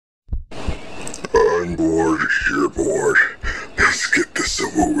I'm bored, you're bored. Let's get this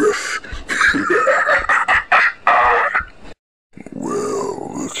over with.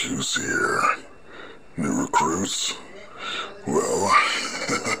 Well, look who's here. New recruits? Well,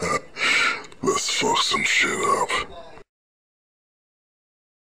 let's fuck some shit up.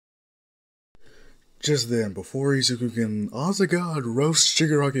 Just then, before Izuku can, honest to God, roast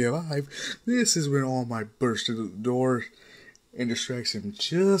Shigaraki alive, this is when All Might bursts through the door and distracts him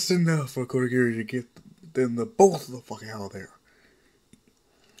just enough for Kodagiri to get them both the fuck out of there.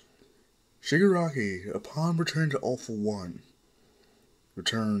 Shigaraki, upon return to Alpha 1,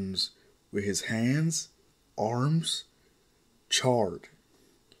 returns with his hands, arms, charred.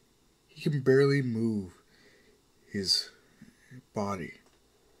 He can barely move his body.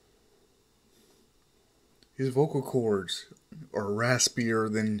 His vocal cords are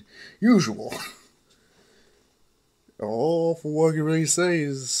raspier than usual. All for what I can really say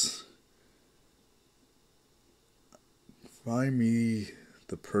is, find me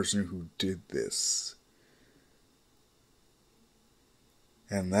the person who did this.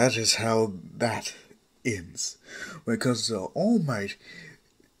 And that is how that ends. When it comes to All Might,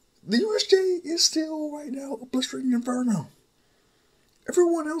 the USJ is still right now a blistering inferno.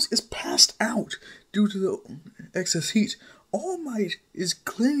 Everyone else is passed out due to the excess heat. All Might is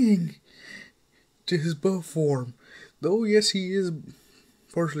clinging to his buff form. Though, yes, he is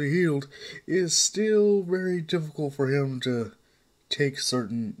partially healed, it is still very difficult for him to take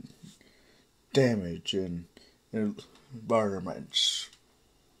certain damage in environments.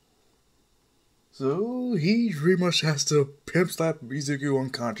 So, he pretty much has to pimp slap Izuku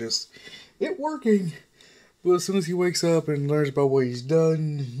unconscious. It working. But as soon as he wakes up and learns about what he's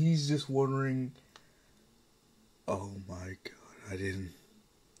done, he's just wondering, oh my god,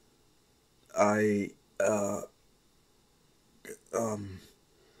 I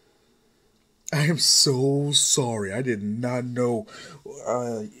am so sorry. I did not know.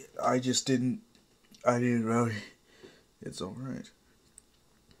 I didn't really. It's alright.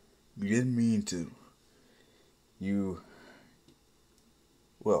 You didn't mean to.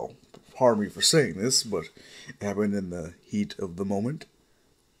 Well, pardon me for saying this, but it happened in the heat of the moment.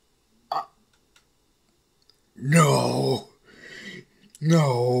 No,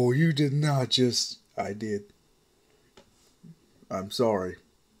 you did not just. I did. I'm sorry.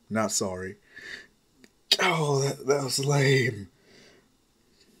 Not sorry. Oh, that was lame.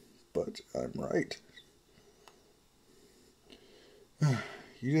 But I'm right.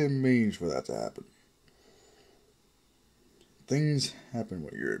 You didn't mean for that to happen. Things happen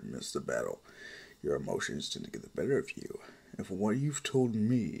when you're in the midst of battle. Your emotions tend to get the better of you. And from what you've told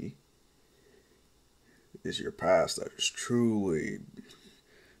me, is your past that is truly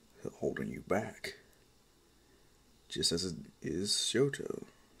holding you back. Just as it is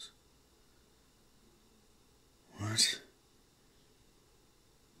Shoto's. What?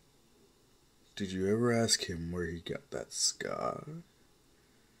 Did you ever ask him where he got that scar?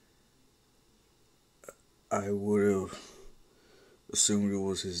 I would have assumed it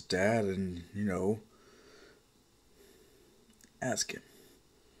was his dad and, ask him.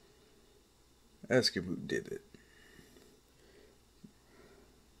 Ask him who did it.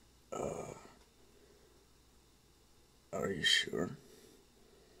 Are you sure?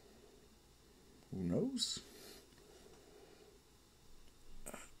 Who knows?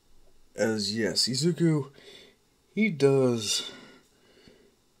 As yes, Izuku, he does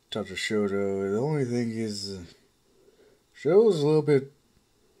talk to Shoto. The only thing is, Shoto's a little bit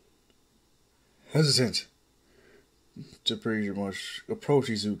hesitant to pretty much approach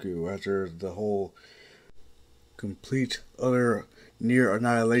Izuku after the whole complete, utter, near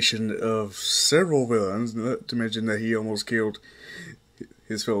annihilation of several villains, not to mention that he almost killed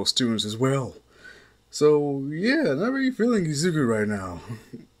his fellow students as well. So, yeah, not really feeling Izuku right now,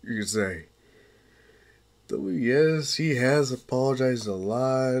 you could say. Though, yes, he has apologized a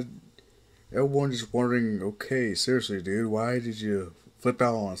lot. Everyone just wondering, okay, seriously, dude, why did you flip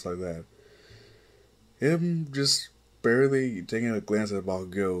out on us like that? Him just barely taking a glance at how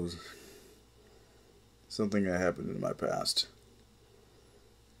it goes. Something that happened in my past.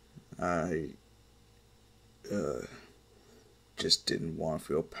 I just didn't want to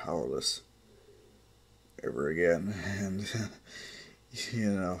feel powerless ever again. And,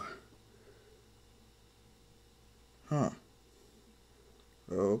 Oh,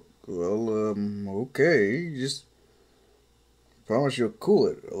 well, okay. Just promise you'll cool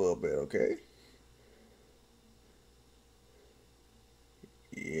it a little bit, okay?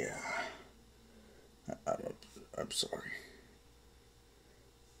 Yeah. I'm sorry.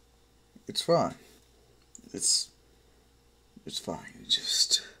 It's fine. It's fine.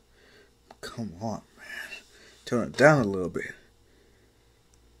 Just come on, tone it down a little bit.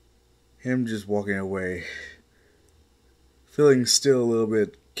 Him just walking away, feeling still a little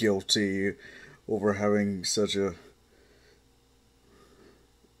bit guilty over having such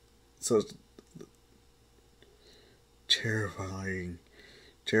terrifying,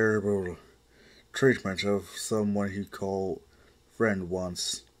 terrible treatment of someone he called friend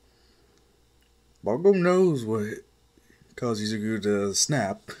once. Bago knows what caused Izuku to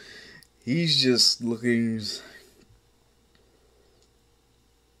snap. He's just looking.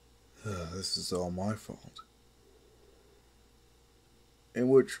 This is all my fault. In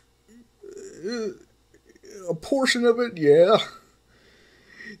which a portion of it, yeah,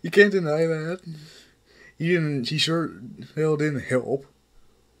 you can't deny that. He sure hell didn't help.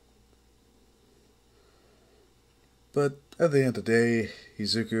 But at the end of the day,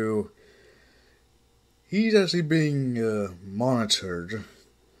 Izuku, he's actually being monitored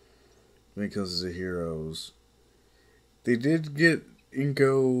because of the heroes. They did get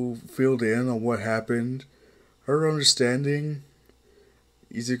Inko filled in on what happened. Her understanding,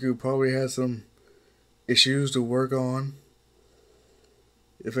 Izuku probably has some issues to work on.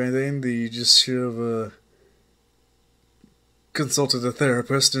 If anything, they just should have consulted a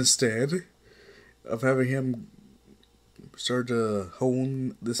therapist instead of having him start to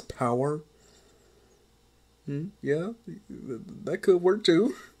hone this power. Yeah, that could work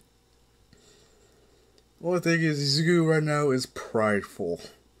too. Only thing is, Izuku right now is prideful.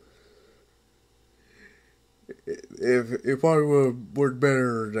 It probably would have worked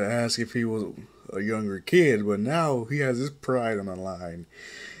better to ask if he was a younger kid, but now he has his pride on the line.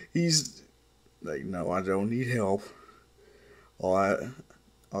 He's like, no, I don't need help. All I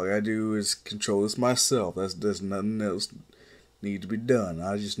gotta do is control this myself. There's nothing else need to be done.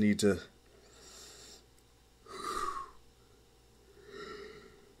 I just need to.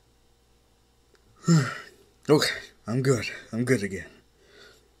 Okay, I'm good. I'm good again.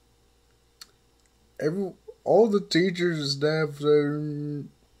 All the teachers and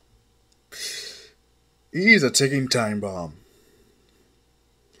staff, he's a ticking time bomb.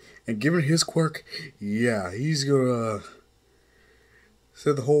 And given his quirk, yeah, he's gonna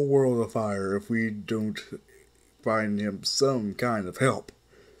set the whole world afire if we don't find him some kind of help.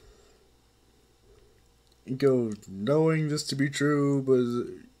 Inko, knowing this to be true, but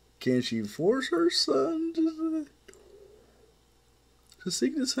can she force her son to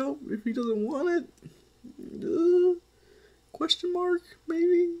seek this help if he doesn't want it? Question mark?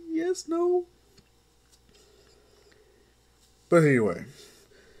 Maybe? Yes? No? But anyway,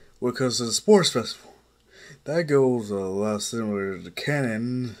 because of the sports festival, that goes a lot similar to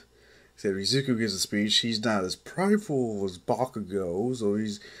canon. Except Izuku gives a speech. He's not as prideful as Bakugo, so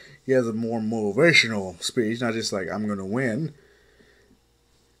he has a more motivational speech, not just like, I'm gonna win.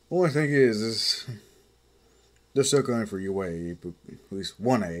 The only thing is they're still going for UA, at least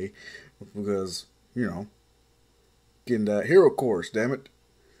 1A, because, getting that hero course, damn it.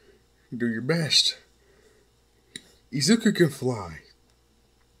 Do your best. Izuku can fly.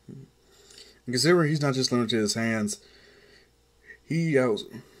 And considering he's not just limited to his hands, he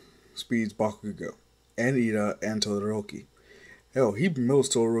outspeeds Bakugo, and Ida, and Todoroki. Hell, he melts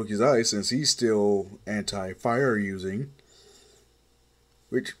Todoroki's eyes since he's still anti-fire using,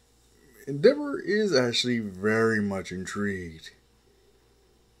 which Endeavor is actually very much intrigued.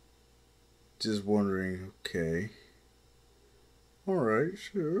 Just wondering, okay. Alright,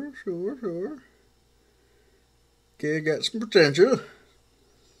 sure. Okay, got some potential.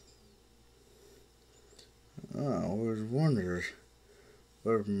 I always wondered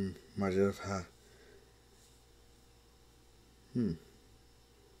what might have had.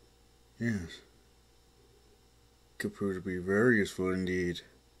 Yes. Could prove to be very useful indeed.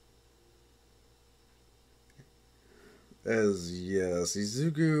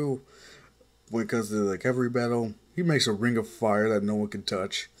 Izuku, when it comes to the cavalry battle, he makes a ring of fire that no one can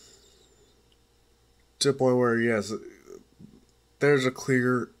touch. To the point where, yes, there's a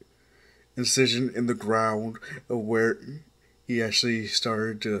clear incision in the ground of where he actually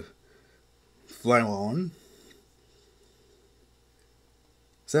started to fly on.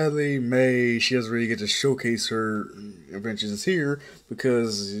 Sadly, May, she doesn't really get to showcase her inventions here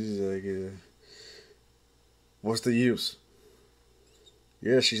because, what's the use?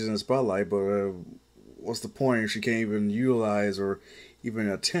 Yeah, she's in the spotlight, but what's the point if she can't even utilize or even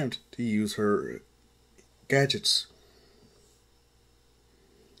attempt to use her gadgets?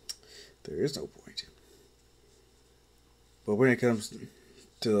 There is no point. But when it comes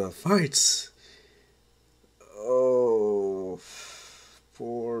to the fights, oh,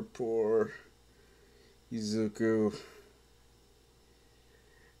 poor Izuku.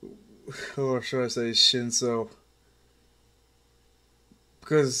 Or should I say Shinso?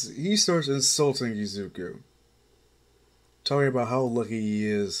 Because he starts insulting Izuku. Talking about how lucky he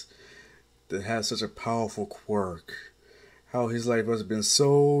is to have such a powerful quirk. How his life must have been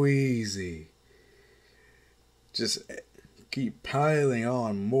so easy. Just keep piling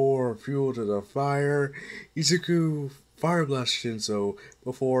on more fuel to the fire. Izuku fire blasts Shinso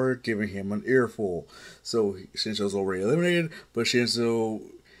before giving him an earful. So Shinso's already eliminated, but Shinso,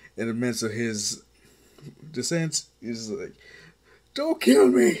 in the midst of his descent, is like, "Don't kill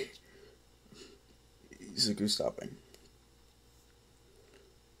me!" Izuku stopping.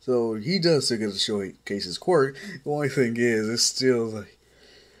 So he does still get to showcase his quirk. The only thing is, it's still like,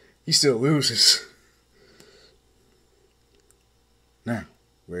 he still loses. Now,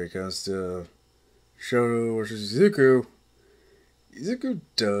 when it comes to Shoto versus Izuku, Izuku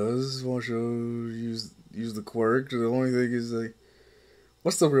does want to use the quirk. The only thing is, like,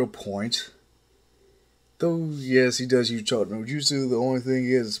 what's the real point? Though, yes, he does use Chot no Jutsu. The only thing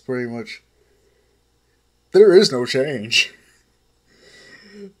is, pretty much, there is no change.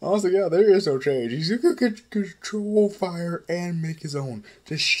 Honestly, yeah, there is no change. Izuku can control fire and make his own,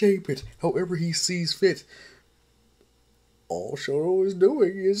 to shape it however he sees fit. All Shoto is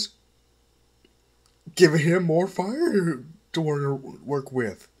doing is giving him more fire to work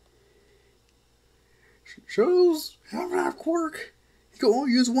with. Shoto's half quirk. He can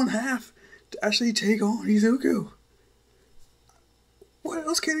only use one half to actually take on Izuku. What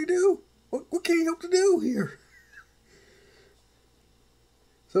else can he do? What can he hope to do here?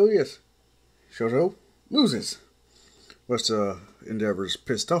 So yes, Shoto loses. But Endeavor's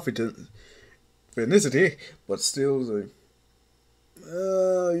pissed off ethnicity, but still like,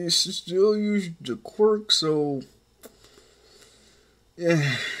 you should still use the quirk, so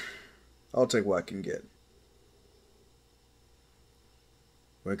yeah, I'll take what I can get.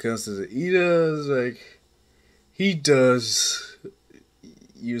 When it comes to the Ida, it's like, he does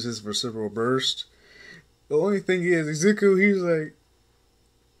use his reciprocal burst. The only thing is, Izuku, he's like,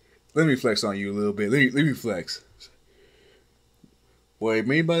 let me flex on you a little bit. Let me flex. What I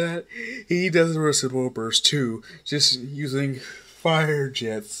mean by that, he does a reciprocal burst too, just using fire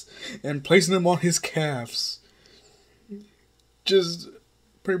jets and placing them on his calves. Just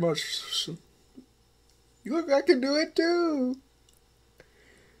pretty much, look, I can do it too.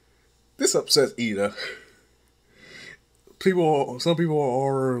 This upsets Ida. Some people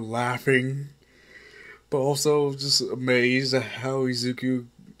are laughing, but also just amazed at how Izuku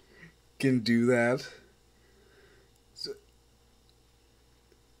can do that. So,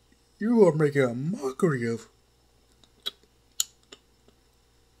 you are making a mockery of.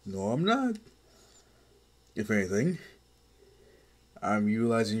 No, I'm not. If anything, I'm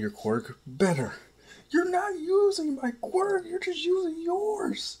utilizing your quirk better. You're not using my quirk, you're just using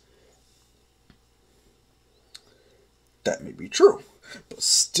yours. That may be true, but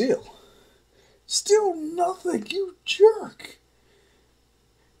still nothing, you jerk.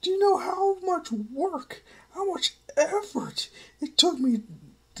 Do you know how much work, how much effort it took me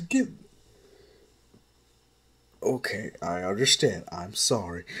to get... Okay, I understand. I'm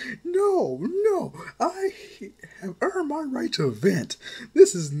sorry. No, I have earned my right to vent.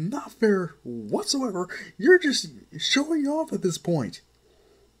 This is not fair whatsoever. You're just showing off at this point.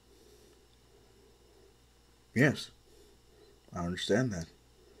 Yes, I understand that.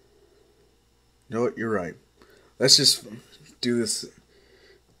 You know what? You're right. Let's just do this.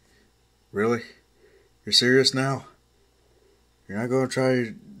 Really? You're serious now? You're not going to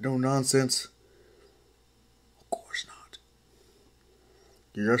try no nonsense? Of course not.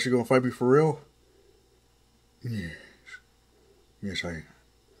 You're actually going to fight me for real? Yes. Yes, I am.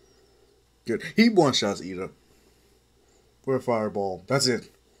 Good. He one-shots Ida with a fireball. That's it.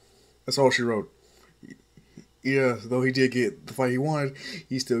 That's all she wrote. Ida, though he did get the fight he wanted,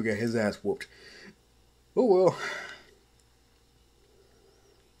 he still got his ass whooped. Oh well.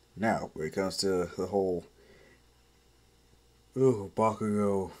 Now, when it comes to the whole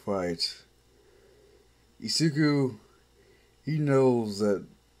Bakugo fight, Izuku, he knows that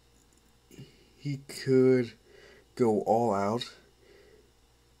he could go all out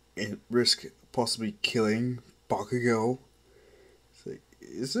and risk possibly killing Bakugo. It's like,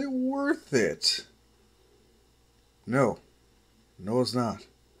 is it worth it? No, it's not.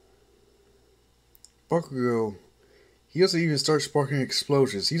 Bakugo, he doesn't even start sparking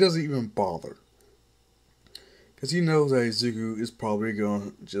explosions. He doesn't even bother. Because he knows that Izuku is probably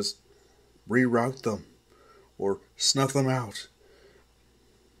going to just reroute them or snuff them out.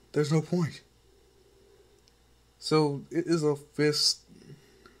 There's no point. So it is a fist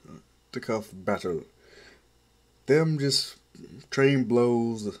to cuff battle. Them just trading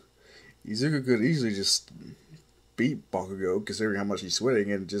blows. Izuku could easily just beat Bakugo, considering how much he's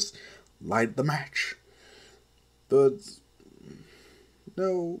sweating, and just light the match. But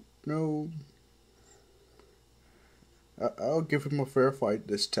no, I'll give him a fair fight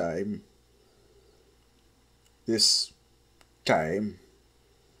this time. This time.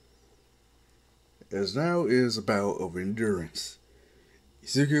 As now is a bout of endurance.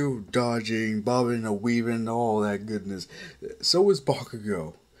 Izuku dodging, bobbing and weaving, all that goodness. So is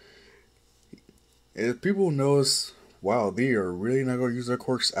Bakugo. If people notice, wow, they are really not going to use their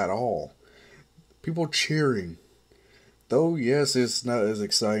quirks at all. People cheering. Though, yes, it's not as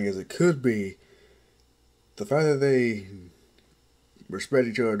exciting as it could be. The fact that they respect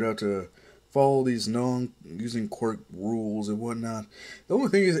each other enough to follow these non-using quirk rules and whatnot. The only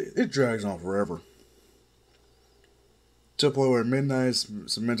thing is, it drags on forever. To the point where Midnight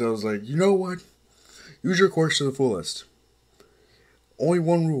Cemento was like, you know what? Use your quirks to the fullest. Only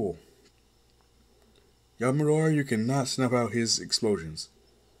one rule. Yamadora, you cannot snuff out his explosions.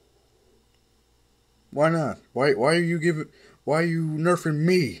 Why not? Why are you nerfing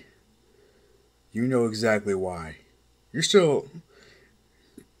me? You know exactly why. You're still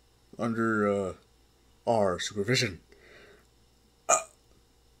under our supervision.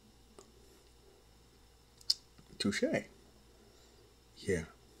 Touche. Yeah.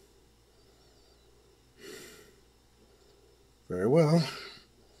 Very well.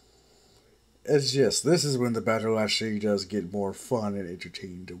 It's just, this is when the battle actually does get more fun and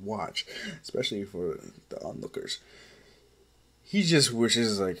entertaining to watch. Especially for the onlookers. He just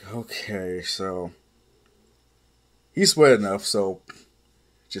wishes, like, okay, so he's sweat enough, so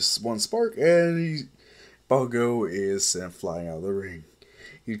just one spark, and Bakugo is sent flying out of the ring.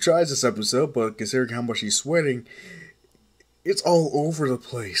 He tries to stop himself, but considering how much he's sweating, it's all over the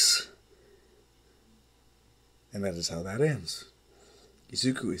place. And that is how that ends.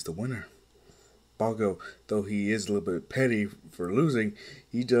 Izuku is the winner. Bakugo, though he is a little bit petty for losing,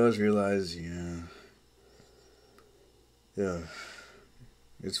 he does realize, yeah,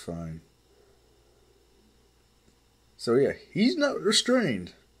 it's fine. So yeah, he's not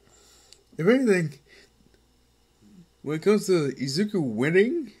restrained. If anything, when it comes to Izuku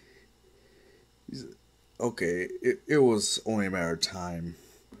winning, okay, it was only a matter of time.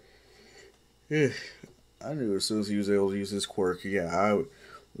 I knew as soon as he was able to use his quirk, yeah, I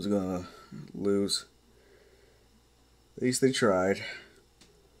was gonna lose. At least they tried.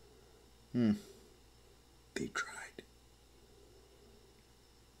 They tried.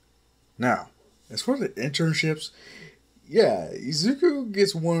 Now, as for the internships, yeah, Izuku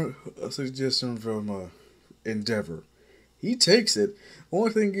gets a suggestion from Endeavor. He takes it.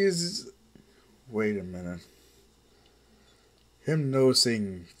 Only thing is, wait a minute. Him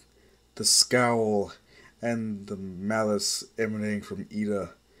noticing the scowl and the malice emanating from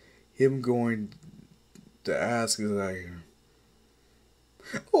Ida, him going to ask is like,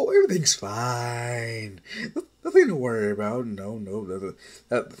 oh, everything's fine. Nothing to worry about. No,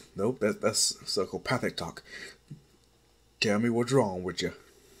 that's psychopathic talk. Tell me what's wrong with you.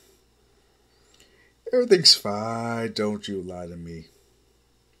 Everything's fine. Don't you lie to me.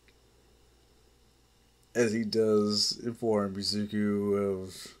 As he does inform Izuku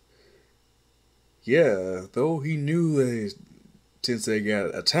of, yeah, though he knew that Tensei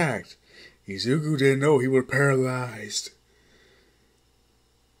got attacked, Izuku didn't know he was paralyzed.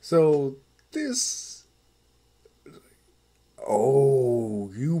 So, this...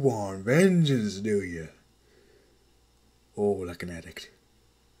 Oh, you want vengeance, do you? Oh, like an addict.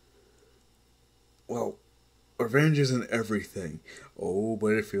 Well, revenge isn't everything. Oh,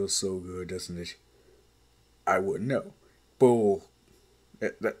 but it feels so good, doesn't it? I wouldn't know. Bull.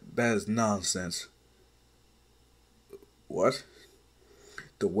 That is nonsense. What?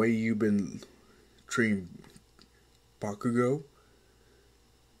 The way you've been treating Bakugo?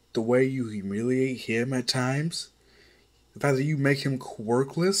 The way you humiliate him at times? The fact that you make him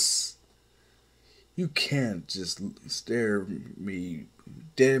quirkless? You can't just stare me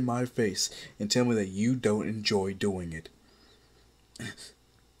dead in my face and tell me that you don't enjoy doing it.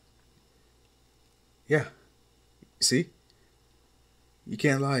 Yeah. See? You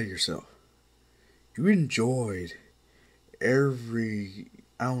can't lie to yourself. You enjoyed every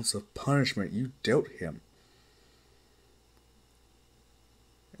ounce of punishment you dealt him.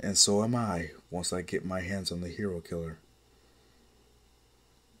 And so am I, once I get my hands on the hero killer.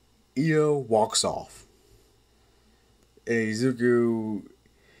 Io walks off. And Izuku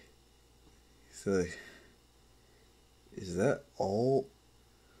says, is that all?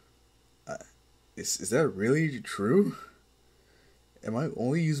 Is that really true? Am I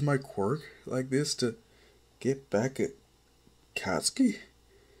only using my quirk like this to get back at Katsuki?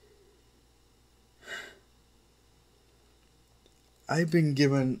 I've been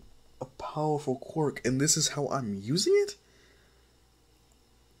given a powerful quirk, and this is how I'm using it?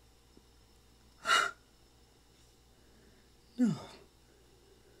 No.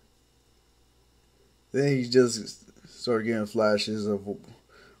 Then he just started getting flashes of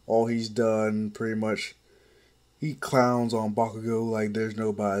all he's done, pretty much. He clowns on Bakugo like there's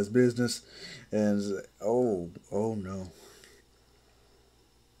nobody's business, and oh no.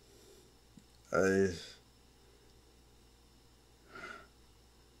 I,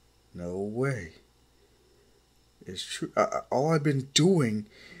 no way. It's true. All I've been doing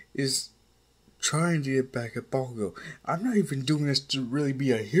is trying to get back at Bakugo. I'm not even doing this to really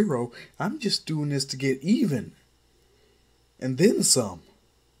be a hero. I'm just doing this to get even. And then some.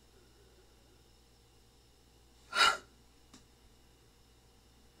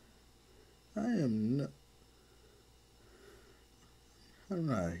 I'm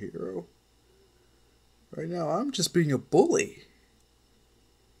not a hero. Right now, I'm just being a bully.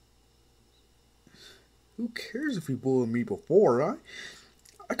 Who cares if he bullied me before? I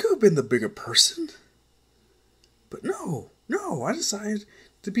could have been the bigger person. But no, I decided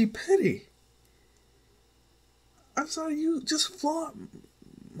to be petty. I decided you just flaunt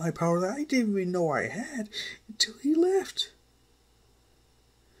my power that I didn't even know I had until he left.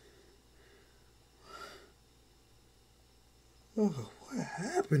 Oh, what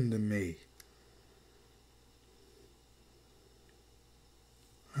happened to me?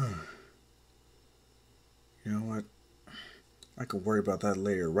 You know what? I can worry about that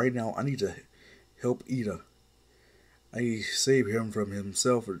later. Right now, I need to help Ida. I need to save him from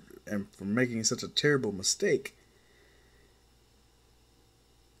himself and from making such a terrible mistake.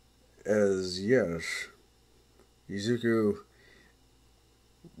 As yes, Izuku,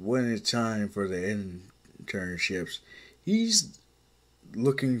 when it's time for the internships, he's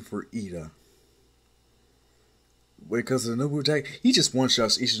looking for Ida. Because of the Nobu attack, he just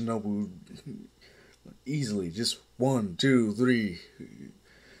one-shots Ishinobu easily. Just 1, 2, 3,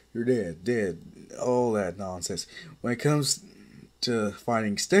 you're dead, all that nonsense. When it comes to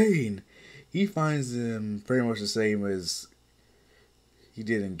fighting Stain, he finds him pretty much the same as he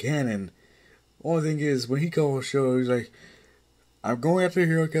did in canon. Only thing is, when he calls show, he's like, I'm going after a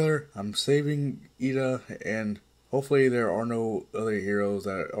hero killer, I'm saving Ida, and hopefully there are no other heroes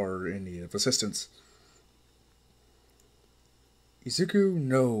that are in need of assistance. Izuku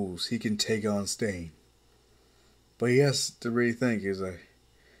knows he can take on Stain. But he has to really think, is like,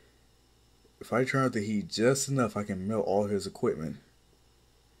 if I turn up the heat just enough, I can melt all his equipment.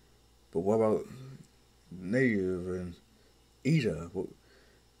 But what about Native and Ida?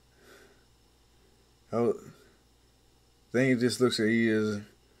 How? Then he just looks at Ida.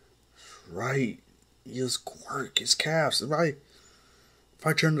 Right, his quirk, his calves. Right. If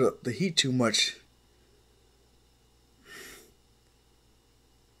I turn up the heat too much.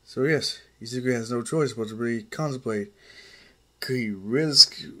 So yes, Izuku has no choice but to really contemplate. Could he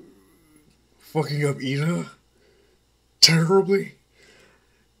risk fucking up Ida terribly?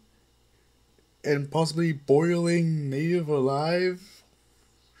 And possibly boiling Native alive?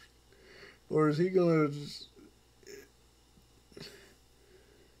 Or is he gonna just...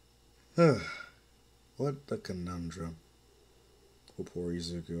 What a conundrum. Oh, poor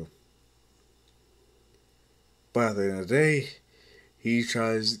Izuku. But at the end of the day, he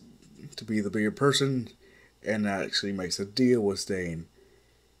tries to be the bigger person and actually makes a deal with Stain.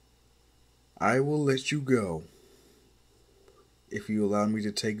 I will let you go if you allow me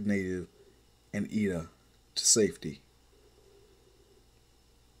to take Native and Ida to safety.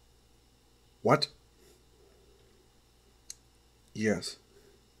 What? Yes.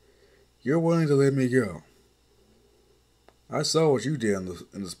 You're willing to let me go. I saw what you did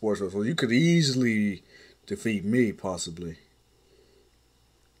in the sports show, so you could easily defeat me, possibly.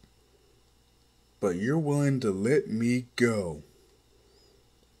 But you're willing to let me go,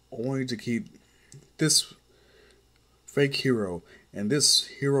 only to keep this fake hero and this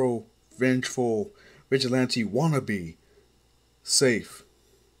hero vengeful vigilante wannabe safe.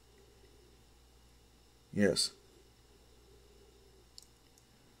 Yes.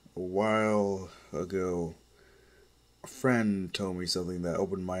 A while ago, a friend told me something that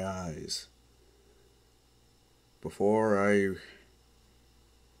opened my eyes. Before, I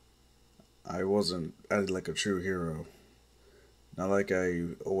wasn't acted like a true hero. Not like I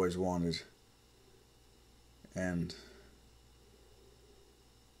always wanted. And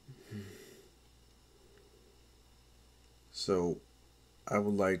so I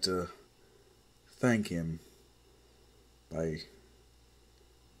would like to thank him by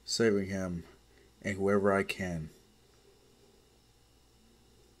saving him and whoever I can.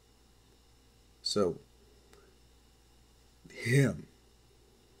 So him.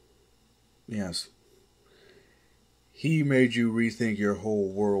 Yes. He made you rethink your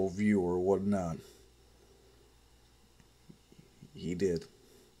whole worldview or whatnot. He did.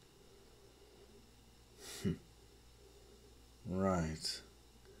 Right.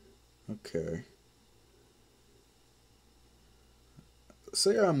 Okay.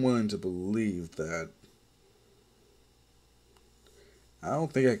 Say I'm willing to believe that. I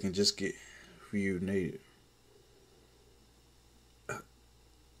don't think I can just get reunited.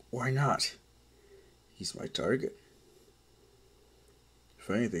 Why not? He's my target. If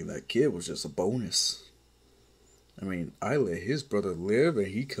anything, that kid was just a bonus. I mean, I let his brother live and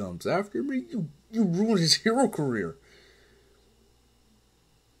he comes after me? You ruined his hero career.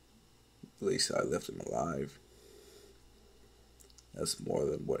 At least I left him alive. That's more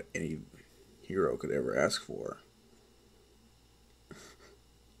than what any hero could ever ask for.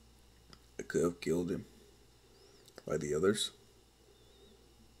 I could have killed him. Like the others.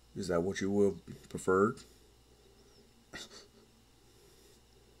 Is that what you would have preferred?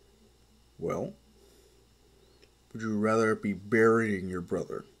 Well, would you rather be burying your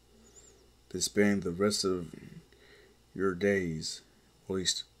brother than spend the rest of your days, at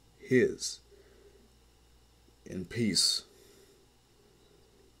least his, in peace,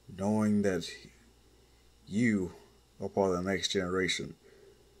 knowing that you are part of the next generation,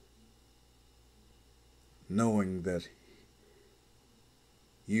 knowing that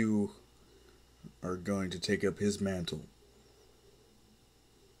you are going to take up his mantle?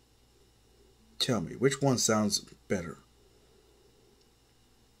 Tell me, which one sounds better?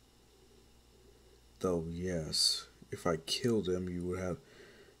 Though, yes, if I killed him, you would have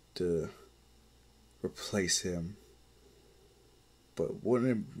to replace him. But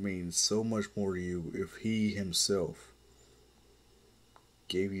wouldn't it mean so much more to you if he himself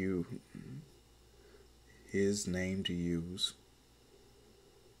gave you his name to use?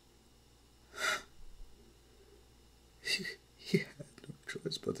 He had no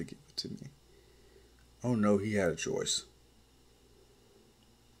choice but to give it to me. Oh no, he had a choice.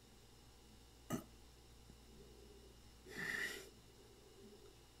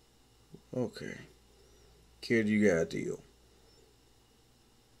 Okay. Kid, you got a deal.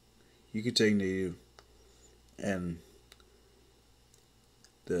 You can take Native and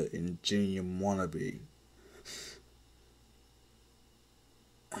the Ingenium wannabe.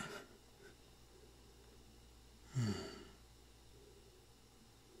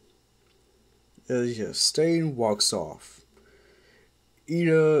 Yeah, Stain walks off.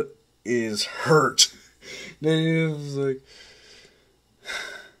 Ida is hurt. Native's like,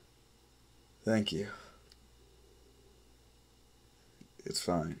 thank you. It's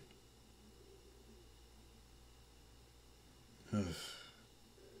fine. Oh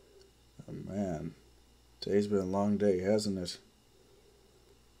man, today's been a long day, hasn't it?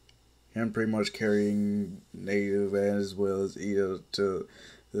 Him pretty much carrying Native as well as Ida to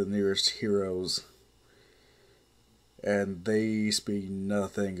the nearest heroes, and they speak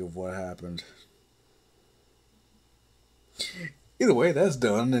nothing of what happened. Either way, that's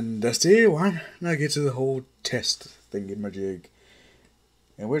done and dusty. Why not get to the whole test thingy-majig?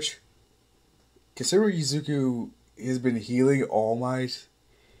 In which, considering Izuku has been healing All Might,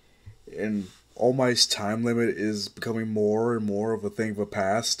 and All Might's time limit is becoming more and more of a thing of the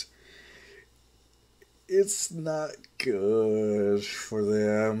past, it's not good for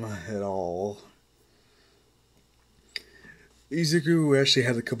them at all. Izuku actually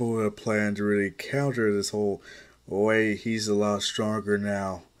had to come up with a plan to really counter this whole way he's a lot stronger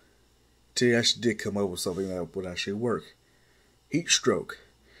now. He actually did come up with something that would actually work. Heat stroke.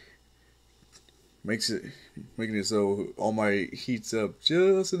 Making it so All Might heats up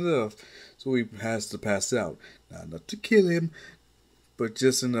just enough so he has to pass out. Not enough to kill him, but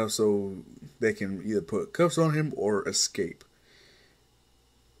just enough so they can either put cuffs on him or escape.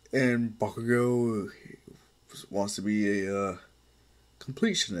 And Bakugo wants to be a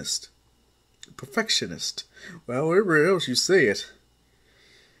completionist, a perfectionist, well, whatever else you say it.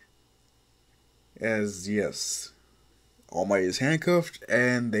 As yes, All Might is handcuffed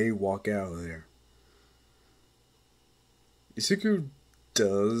and they walk out of there. Izuku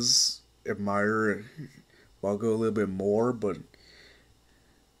does admire Bakugo a little bit more, but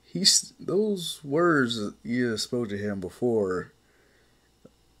those words Ida spoke to him before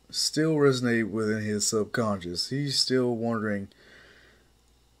still resonate within his subconscious. He's still wondering,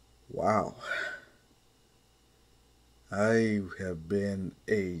 wow, I have been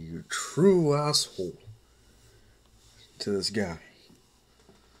a true asshole to this guy.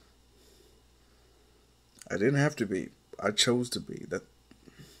 I didn't have to be. I chose to be.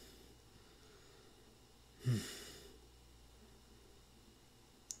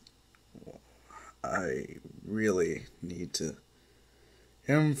 I really need to.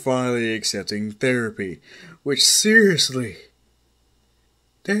 Him finally accepting therapy, which seriously,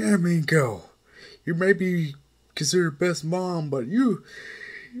 damn Inko, you may be considered best mom, but you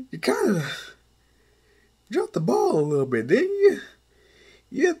kind of dropped the ball a little bit, didn't you?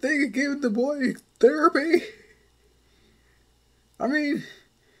 You didn't think of giving the boy therapy? I mean,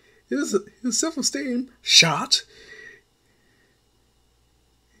 his self-esteem shot.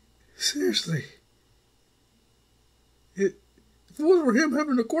 Seriously. If it wasn't for him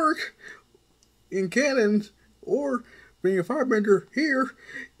having to work in canon or being a firebender here,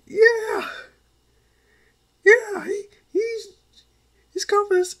 yeah, his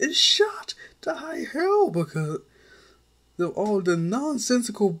confidence is shot to high hell because of all the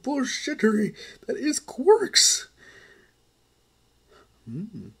nonsensical bullshittery that is quirks.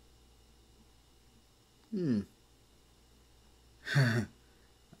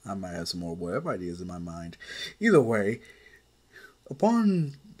 I might have some more web ideas in my mind. Either way,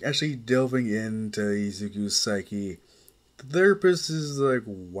 upon actually delving into Izuku's psyche, the therapist is like,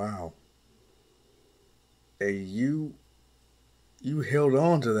 wow. Hey, you held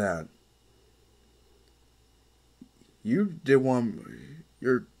on to that. You did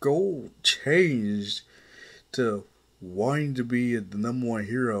your goal changed to wanting to be the number one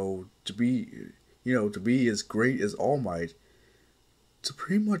hero, to be as great as All Might, to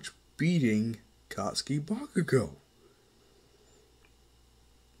pretty much beating Katsuki Bakugo.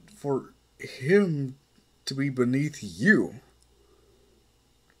 For him to be beneath you.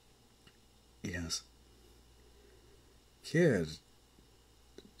 Yes. Kid,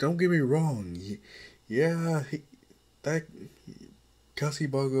 don't get me wrong. Yeah, that Katsuki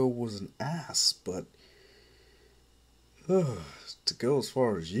Bakugo was an ass, but to go as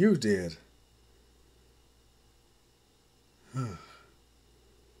far as you did,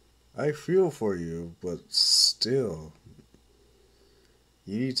 I feel for you, but still,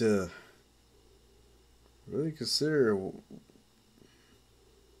 you need to really consider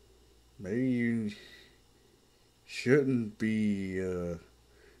maybe you shouldn't be,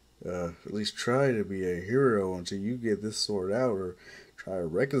 at least try to be a hero until you get this sorted out or try to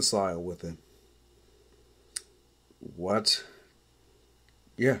reconcile with him. What?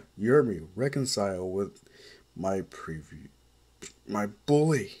 Yeah, you heard me. Reconcile with my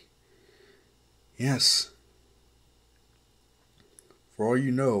bully. Yes. For all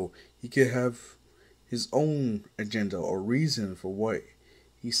you know, he could have his own agenda or reason for what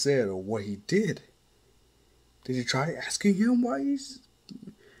he said or what he did. Did you try asking him why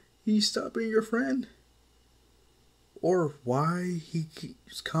he stopped being your friend? Or why he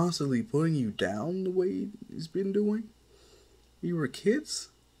keeps constantly putting you down the way he's been doing? You were kids?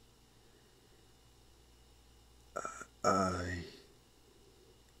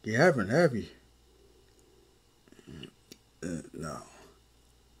 You haven't, have you? No.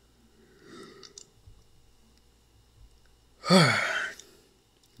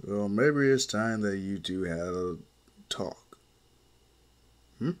 Well, maybe it's time that you two had a talk.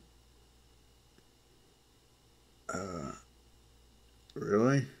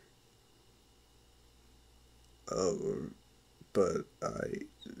 Really? But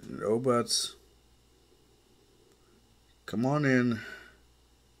no buts. Come on in.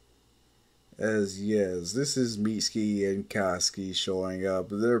 As yes, this is Mitsuki and Katsuki showing up.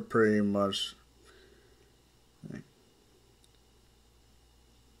 They're pretty much.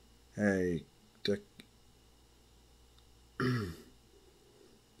 Hey,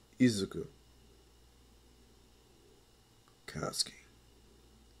 Izuku. Katsuki.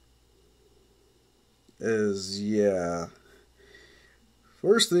 Yeah.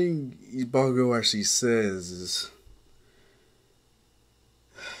 First thing Ibago actually says is,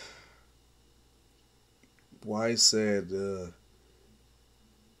 why said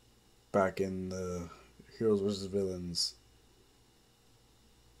back in the Heroes vs. Villains,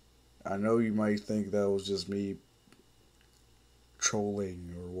 I know you might think that was just me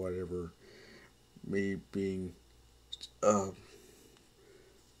trolling or whatever, me being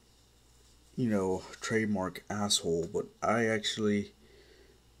trademark asshole, but I actually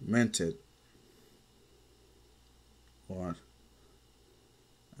meant it. What?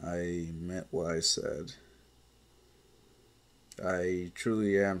 I meant what I said. I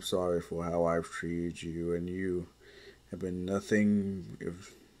truly am sorry for how I've treated you, and you have been nothing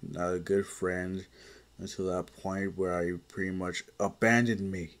if not a good friend until that point where you pretty much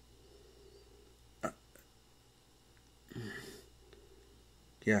abandoned me.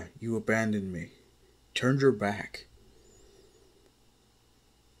 Yeah, you abandoned me. Turned your back.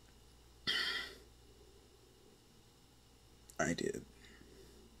 I did.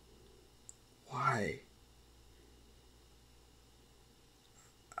 Why? Why?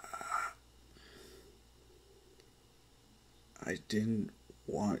 I didn't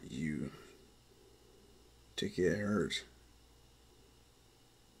want you to get hurt.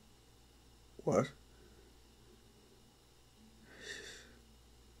 What?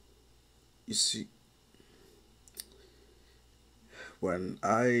 You see, when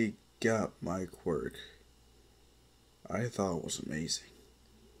I got my quirk, I thought it was amazing.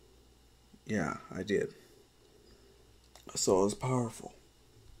 Yeah, I did. I saw it was powerful,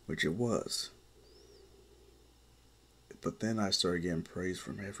 which it was. But then I started getting praise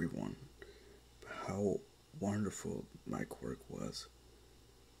from everyone about how wonderful my quirk was.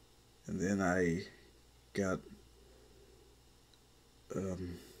 And then I got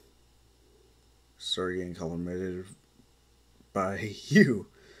started getting complimented by you,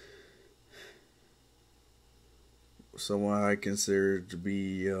 someone I considered to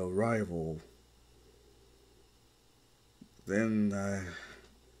be a rival. Then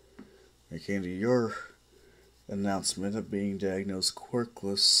I came to your announcement of being diagnosed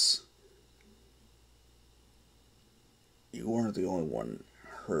quirkless. You weren't the only one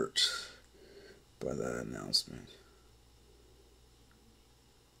hurt by that announcement.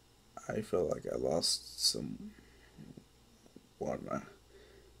 I felt like I lost someone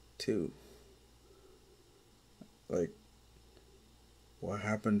too. Like, what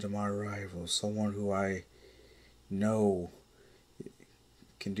happened to my rival? Someone who I know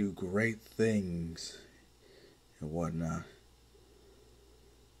can do great things and whatnot.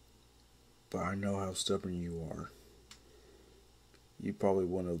 But I know how stubborn you are. You probably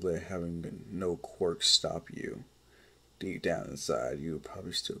wouldn't have let having no quirk stop you. Deep down inside, you would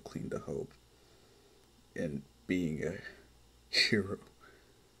probably still cling to hope in being a hero.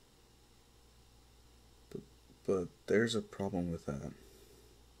 But there's a problem with that.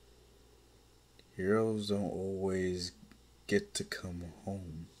 Heroes don't always get to come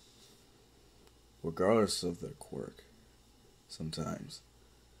home, regardless of their quirk, sometimes.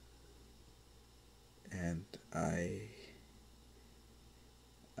 And I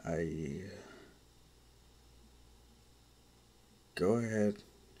go ahead,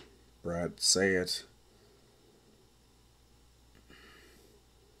 Brad, say it.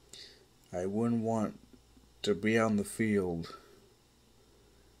 I wouldn't want to be on the field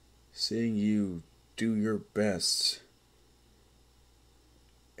seeing you do your best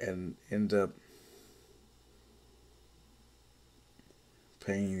and end up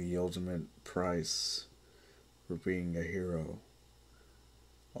paying the ultimate price for being a hero.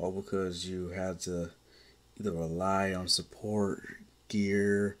 All because you had to either rely on support,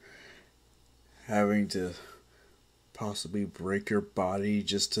 gear, having to possibly break your body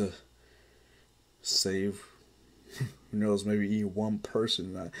just to save, who knows, maybe even one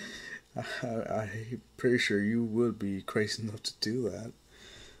person. I'm pretty sure you would be crazy enough to do that.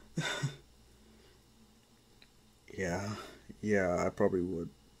 Yeah, I probably would.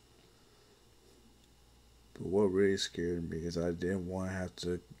 But what really scared me is I didn't want to have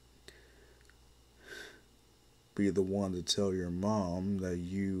to be the one to tell your mom that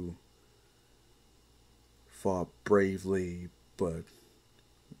you fought bravely, but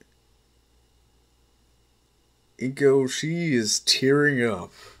Inko, she is tearing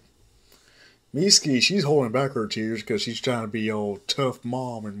up. Miski, she's holding back her tears because she's trying to be old tough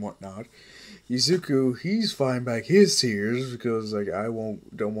mom and whatnot. Izuku, he's fighting back his tears because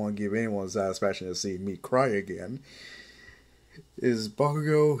don't want to give anyone the satisfaction to see me cry again. Is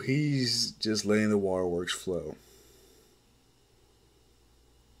Bakugo, he's just letting the waterworks flow.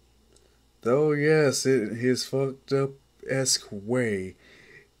 Though yes, in his fucked up esque way,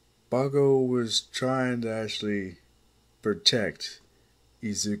 Bakugo was trying to actually protect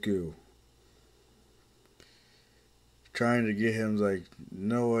Izuku. Trying to get him like,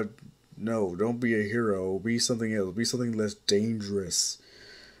 no, don't be a hero. Be something else. Be something less dangerous.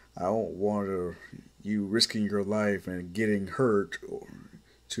 I don't want you risking your life and getting hurt, or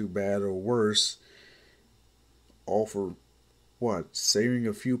too bad or worse. All for what? Saving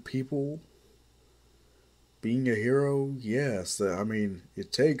a few people? Being a hero? Yes. I mean,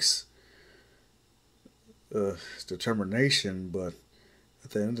 it takes determination, but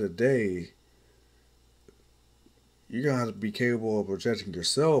at the end of the day, you're gonna have to be capable of protecting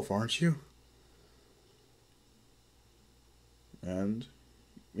yourself, aren't you? And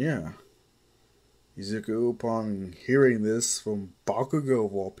yeah, Izuku, upon hearing this from Bakugo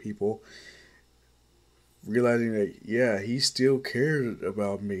of all people, realizing that yeah, he still cared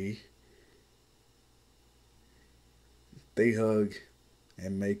about me, they hug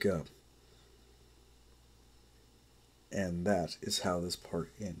and make up. And that is how this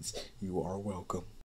part ends. You are welcome.